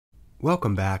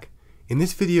Welcome back. In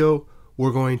this video,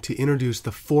 we're going to introduce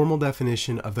the formal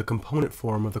definition of the component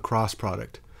form of the cross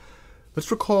product. Let's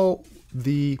recall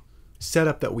the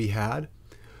setup that we had.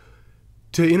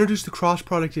 To introduce the cross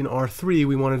product in R3,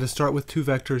 we wanted to start with two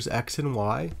vectors x and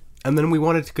y, and then we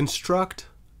wanted to construct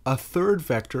a third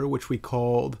vector, which we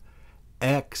called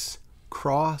x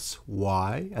cross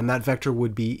y, and that vector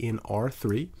would be in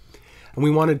R3. And we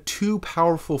wanted two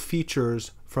powerful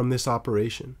features from this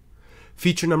operation.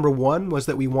 Feature number one was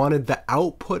that we wanted the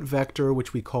output vector,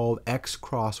 which we called x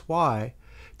cross y,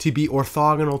 to be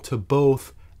orthogonal to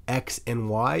both x and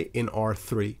y in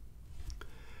R3.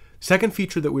 Second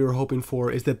feature that we were hoping for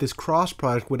is that this cross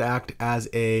product would act as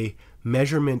a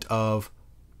measurement of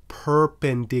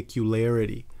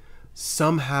perpendicularity,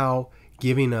 somehow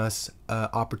giving us an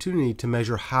opportunity to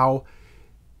measure how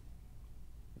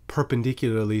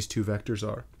perpendicular these two vectors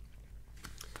are.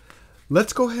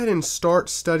 Let's go ahead and start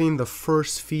studying the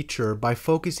first feature by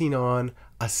focusing on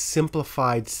a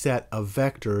simplified set of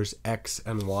vectors x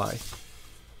and y.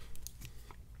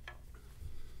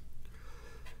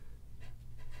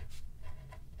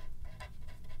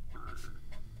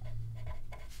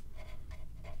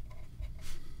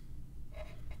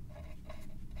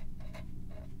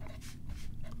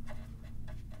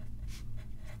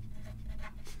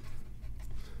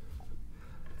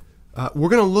 We're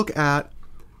going to look at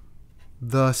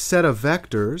the set of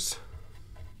vectors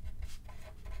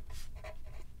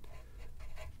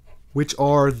which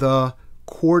are the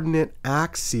coordinate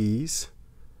axes,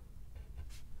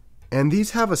 and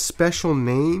these have a special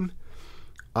name,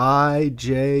 I,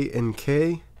 J, and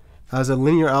K. As a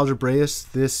linear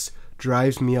algebraist, this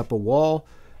drives me up a wall.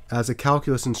 As a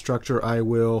calculus instructor, I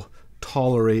will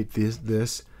tolerate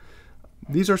this.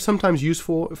 These are sometimes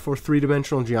useful for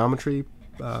three-dimensional geometry,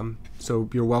 so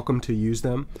you're welcome to use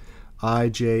them. I,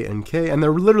 J, and K, and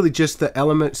they're literally just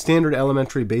the standard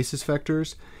elementary basis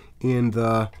vectors in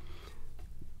the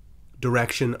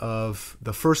direction of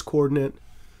the first coordinate,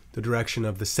 the direction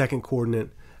of the second coordinate,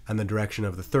 and the direction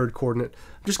of the third coordinate.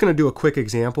 I'm just going to do a quick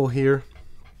example here.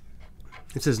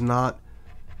 This is not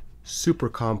super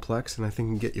complex, and I think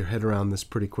you can get your head around this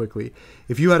pretty quickly.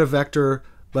 If you had a vector,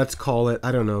 let's call it,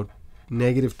 I don't know,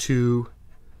 -2,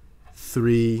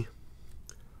 3,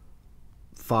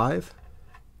 5.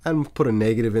 And put a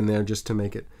negative in there just to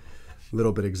make it a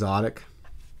little bit exotic.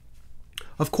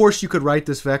 Of course, you could write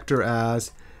this vector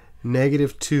as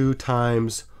 -2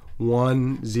 times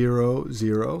 1, 0,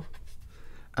 0.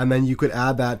 And then you could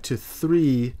add that to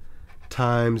 3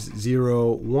 times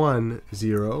 0, 1,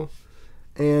 0.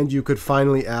 And you could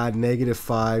finally add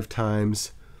 -5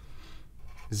 times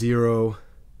 0,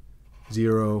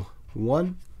 0,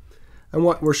 1. And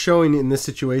what we're showing in this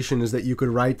situation is that you could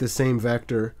write the same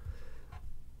vector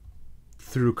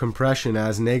through compression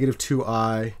as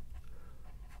 -2i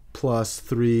plus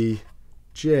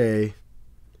 3j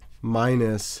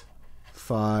minus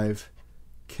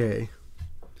 5k.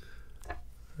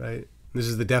 Right? This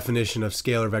is the definition of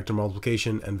scalar vector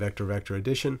multiplication and vector-vector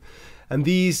addition. And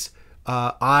these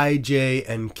I, J,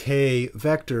 and K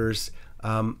vectors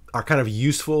are kind of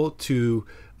useful to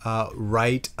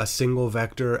write a single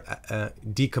vector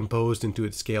decomposed into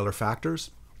its scalar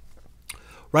factors.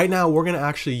 Right now, we're going to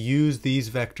actually use these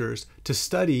vectors to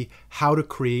study how to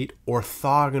create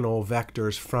orthogonal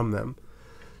vectors from them.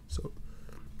 So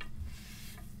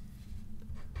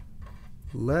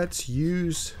let's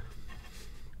use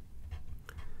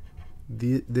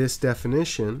this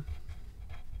definition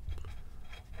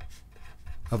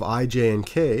of I, J, and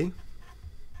K.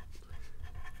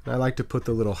 And I like to put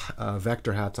the little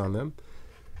vector hats on them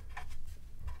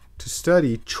to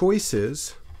study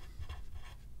choices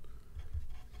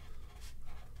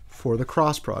for the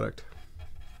cross product.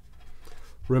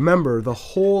 Remember, the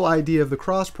whole idea of the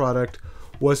cross product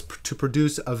was to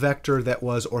produce a vector that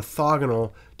was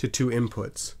orthogonal to two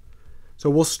inputs. So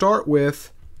we'll start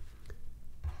with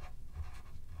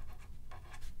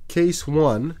case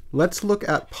 1. Let's look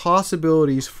at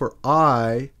possibilities for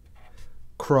I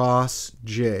cross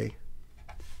J.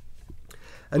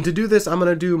 And to do this, I'm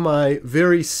going to do my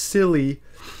very silly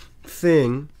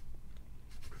thing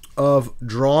of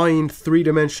drawing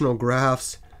three-dimensional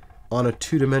graphs on a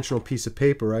two-dimensional piece of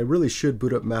paper. I really should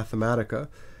boot up Mathematica.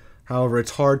 However,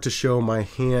 it's hard to show my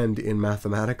hand in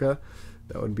Mathematica.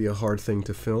 That would be a hard thing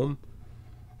to film.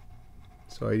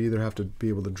 So I'd either have to be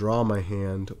able to draw my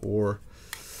hand or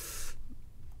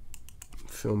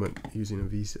film it using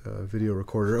a video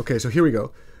recorder. Okay, so here we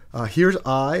go. Here's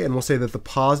I, and we'll say that the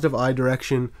positive I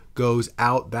direction goes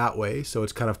out that way, so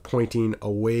it's kind of pointing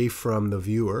away from the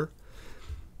viewer.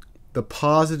 The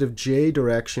positive J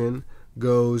direction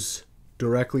goes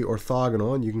directly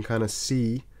orthogonal, and you can kind of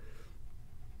see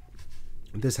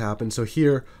this happen. So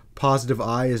here, positive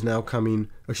I is now coming,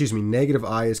 excuse me, negative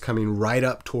I is coming right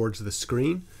up towards the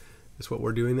screen. That's what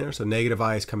we're doing there. So negative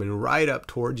I is coming right up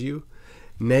towards you.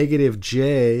 Negative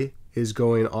j is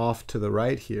going off to the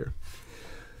right here.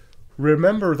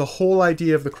 Remember, the whole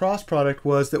idea of the cross product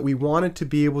was that we wanted to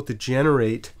be able to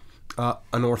generate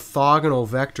an orthogonal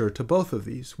vector to both of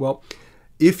these. Well,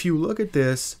 if you look at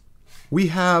this, we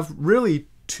have really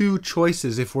two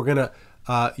choices if we're going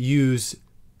to use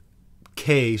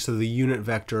k, so the unit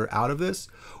vector, out of this.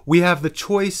 We have the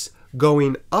choice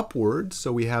going upwards,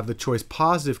 so we have the choice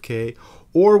positive k,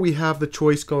 or we have the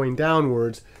choice going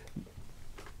downwards,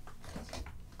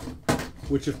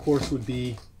 which of course would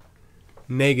be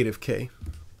negative k.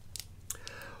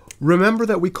 Remember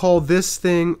that we call this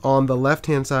thing on the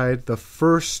left-hand side the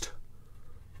first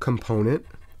component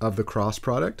of the cross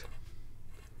product.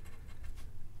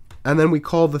 And then we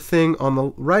call the thing on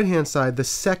the right-hand side the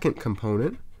second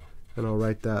component. And I'll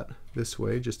write that this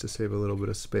way just to save a little bit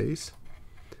of space.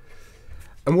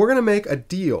 And we're going to make a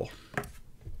deal.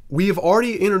 We have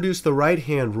already introduced the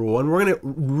right-hand rule, and we're going to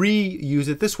reuse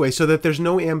it this way so that there's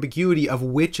no ambiguity of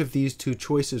which of these two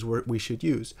choices we should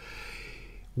use.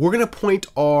 We're going to point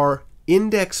our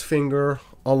index finger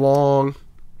along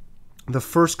the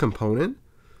first component.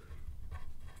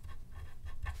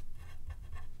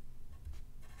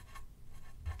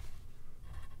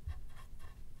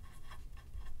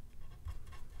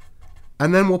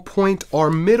 And then we'll point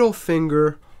our middle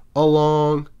finger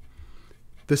along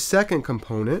the second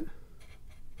component.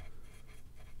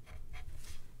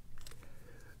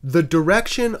 The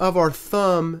direction of our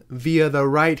thumb via the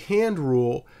right-hand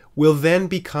rule will then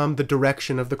become the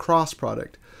direction of the cross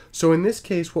product. So in this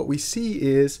case, what we see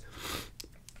is,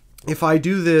 if I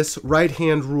do this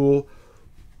right-hand rule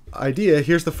idea,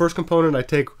 here's the first component. I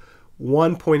take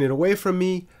 1 pointed away from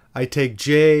me. I take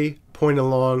j pointed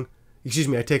along,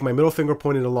 I take my middle finger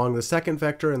pointed along the second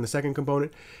vector and the second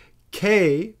component.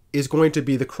 K is going to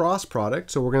be the cross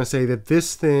product, so we're going to say that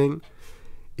this thing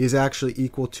is actually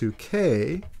equal to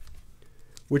k,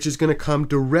 which is going to come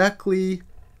directly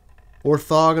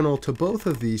orthogonal to both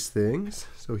of these things.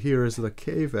 So here is the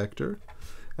k vector,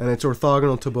 and it's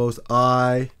orthogonal to both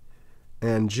I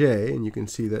and j, and you can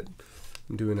see that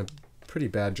I'm doing a pretty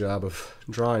bad job of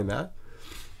drawing that.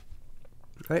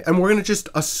 Right? And we're going to just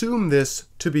assume this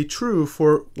to be true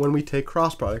for when we take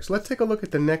cross products. Let's take a look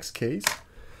at the next case.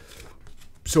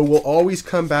 So we'll always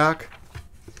come back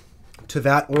to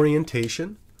that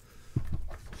orientation.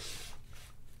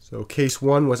 So case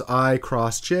 1 was I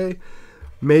cross j.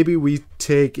 Maybe we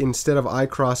take, instead of I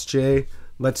cross j,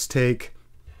 let's take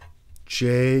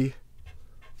j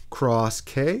cross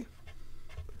k.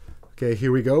 Okay,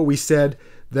 here we go. We said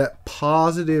that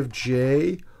positive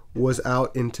j was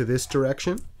out into this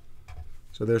direction.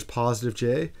 So there's positive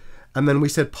j. And then we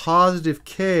said positive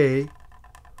k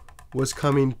was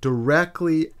coming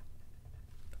directly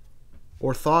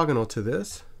orthogonal to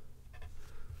this.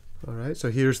 All right,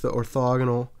 so here's the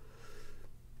orthogonal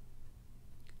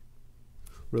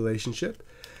relationship.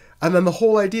 And then the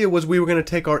whole idea was we were going to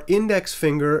take our index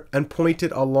finger and point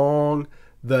it along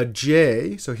the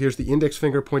j. So here's the index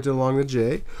finger pointed along the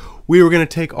j. We were going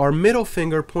to take our middle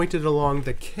finger pointed along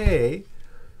the k.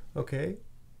 Okay,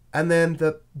 and then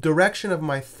the direction of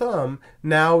my thumb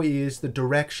now is the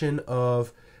direction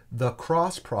of the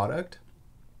cross product.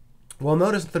 Well,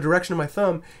 notice that the direction of my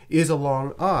thumb is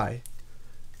along I.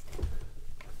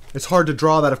 It's hard to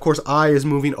draw that. Of course, I is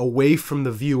moving away from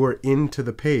the viewer into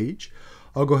the page.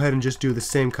 I'll go ahead and just do the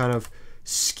same kind of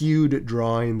skewed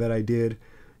drawing that I did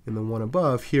in the one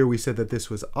above. Here we said that this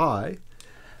was I.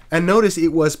 And notice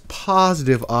it was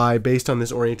positive I based on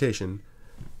this orientation.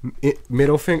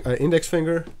 Middle finger, index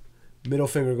finger, middle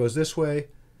finger goes this way.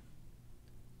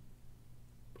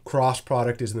 Cross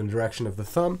product is in the direction of the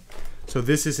thumb. So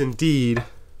this is indeed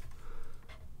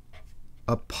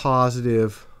a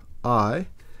positive I.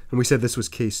 And we said this was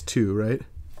case 2, right?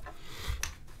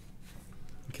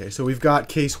 Okay, so we've got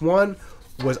case 1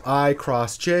 was I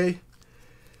cross j.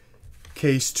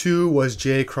 Case 2 was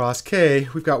j cross k.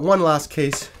 We've got one last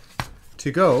case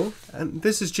to go. And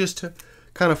this is just to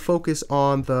kind of focus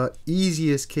on the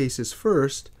easiest cases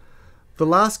first. The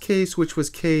last case, which was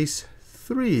case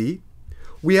 3,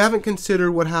 we haven't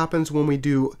considered what happens when we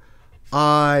do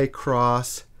I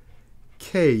cross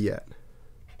k yet.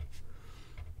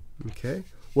 Okay,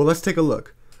 well, let's take a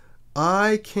look.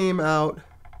 I came out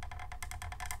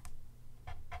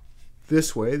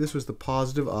this way. This was the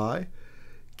positive I.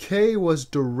 K was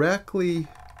directly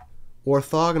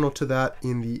orthogonal to that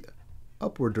in the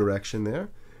upward direction there.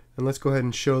 And let's go ahead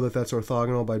and show that that's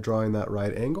orthogonal by drawing that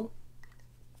right angle.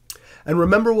 And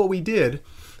remember what we did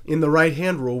in the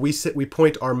right-hand rule. We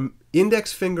point our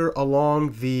index finger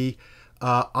along the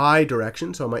I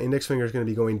direction. So my index finger is going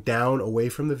to be going down away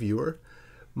from the viewer.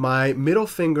 My middle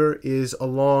finger is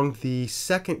along the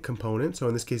second component. So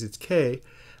in this case, it's K.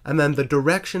 And then the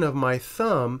direction of my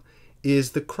thumb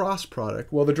is the cross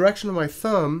product. Well, the direction of my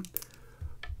thumb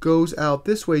goes out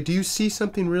this way. Do you see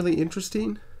something really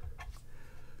interesting?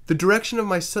 The direction of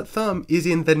my thumb is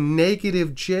in the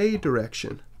negative J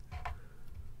direction.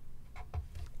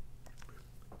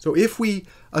 So if we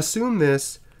assume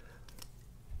this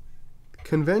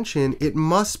convention, it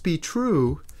must be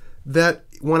true that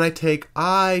when I take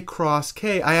I cross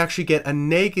K, I actually get a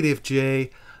negative J,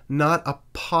 not a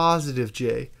positive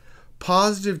J.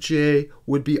 Positive J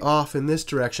would be off in this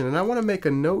direction. And I want to make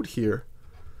a note here.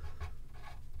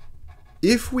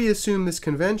 If we assume this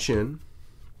convention,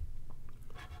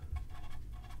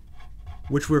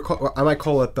 which I might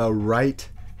call it the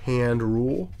right-hand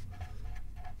rule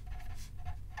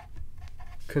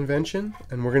convention,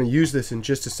 and we're going to use this in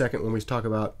just a second when we talk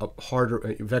about harder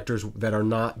vectors that are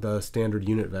not the standard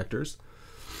unit vectors.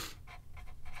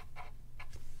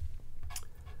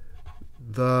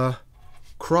 The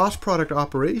cross product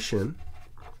operation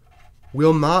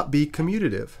will not be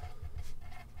commutative.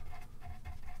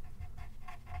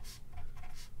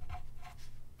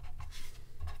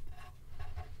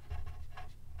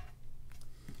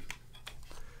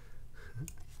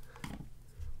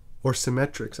 Or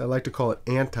symmetrics. I like to call it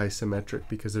anti-symmetric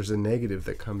because there's a negative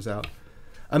that comes out.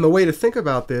 And the way to think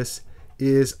about this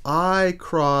is I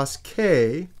cross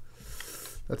K.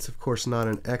 That's of course not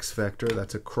an X vector,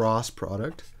 that's a cross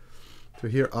product. So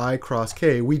here I cross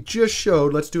K. We just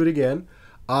showed, let's do it again,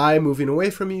 I moving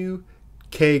away from you,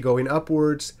 K going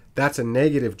upwards. That's a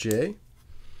negative J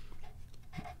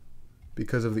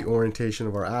because of the orientation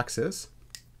of our axis.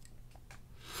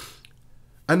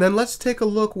 And then let's take a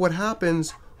look what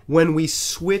happens when we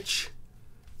switch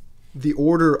the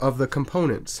order of the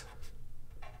components.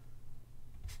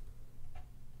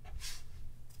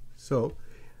 So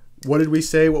what did we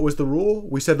say? What was the rule?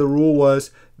 We said the rule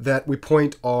was that we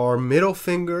point our middle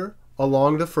finger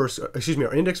along the first,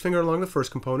 our index finger along the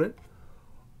first component,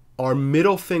 our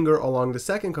middle finger along the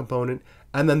second component,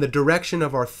 and then the direction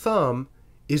of our thumb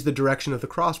is the direction of the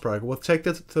cross product. Well, take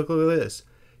a look at this.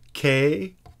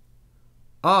 K,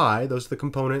 I, those are the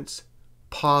components,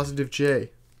 positive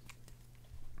J.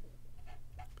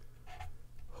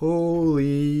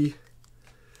 Holy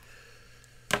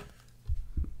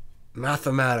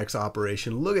mathematics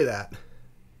operation. Look at that.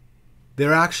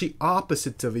 They're actually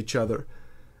opposites of each other.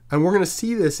 And we're going to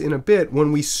see this in a bit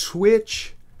when we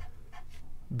switch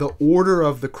the order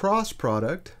of the cross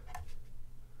product.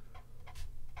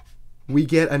 We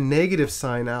get a negative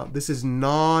sign out. This is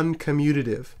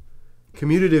non-commutative.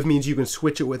 Commutative means you can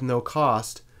switch it with no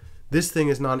cost. This thing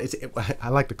is I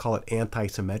like to call it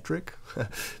anti-symmetric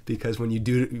because when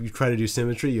you try to do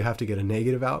symmetry, you have to get a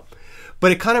negative out.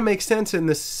 But it kind of makes sense in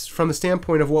this from the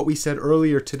standpoint of what we said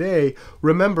earlier today.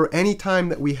 Remember, anytime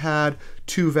that we had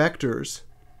two vectors,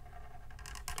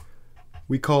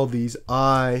 we call these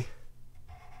I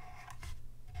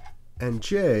and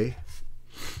J.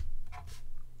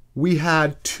 We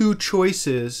had two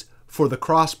choices for the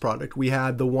cross product. We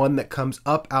had the one that comes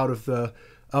up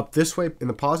this way in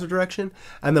the positive direction,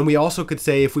 and then we also could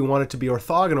say if we want it to be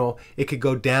orthogonal, it could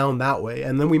go down that way.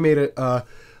 And then we made a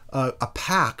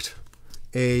pact,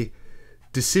 a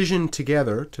decision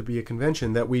together to be a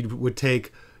convention that we would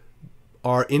take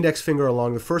our index finger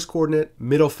along the first coordinate,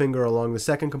 middle finger along the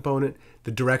second component,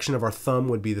 the direction of our thumb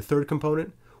would be the third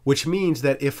component, which means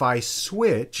that if I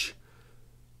switch,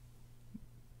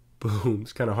 boom,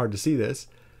 it's kind of hard to see this,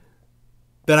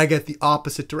 then I get the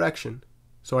opposite direction.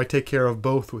 So I take care of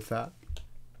both with that.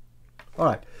 All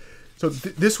right, so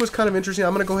this was kind of interesting.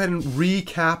 I'm going to go ahead and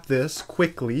recap this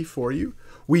quickly for you.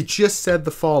 We just said the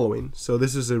following, so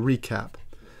this is a recap.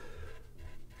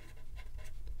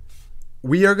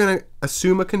 We are going to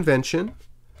assume a convention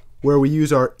where we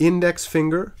use our index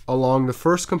finger along the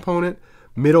first component,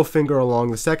 middle finger along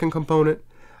the second component,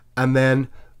 and then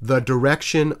the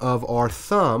direction of our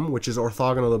thumb, which is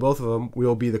orthogonal to both of them,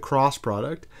 will be the cross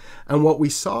product. And what we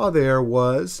saw there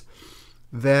was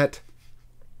that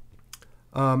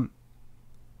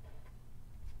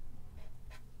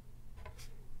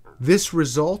this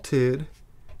resulted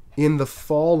in the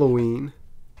following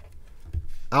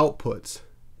outputs.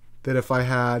 That if I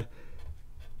had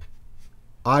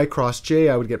I cross J,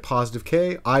 I would get positive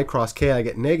K. I cross K, I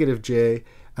get negative J.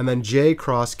 And then J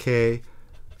cross K,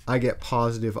 I get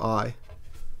positive I.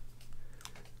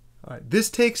 All right, this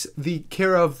takes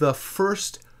care of the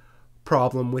first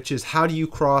problem, which is how do you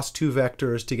cross two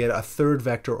vectors to get a third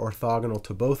vector orthogonal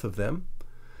to both of them.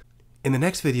 In the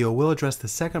next video, we'll address the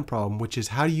second problem, which is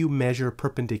how do you measure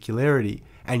perpendicularity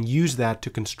and use that to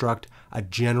construct a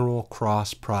general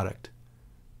cross product.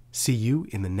 See you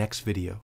in the next video.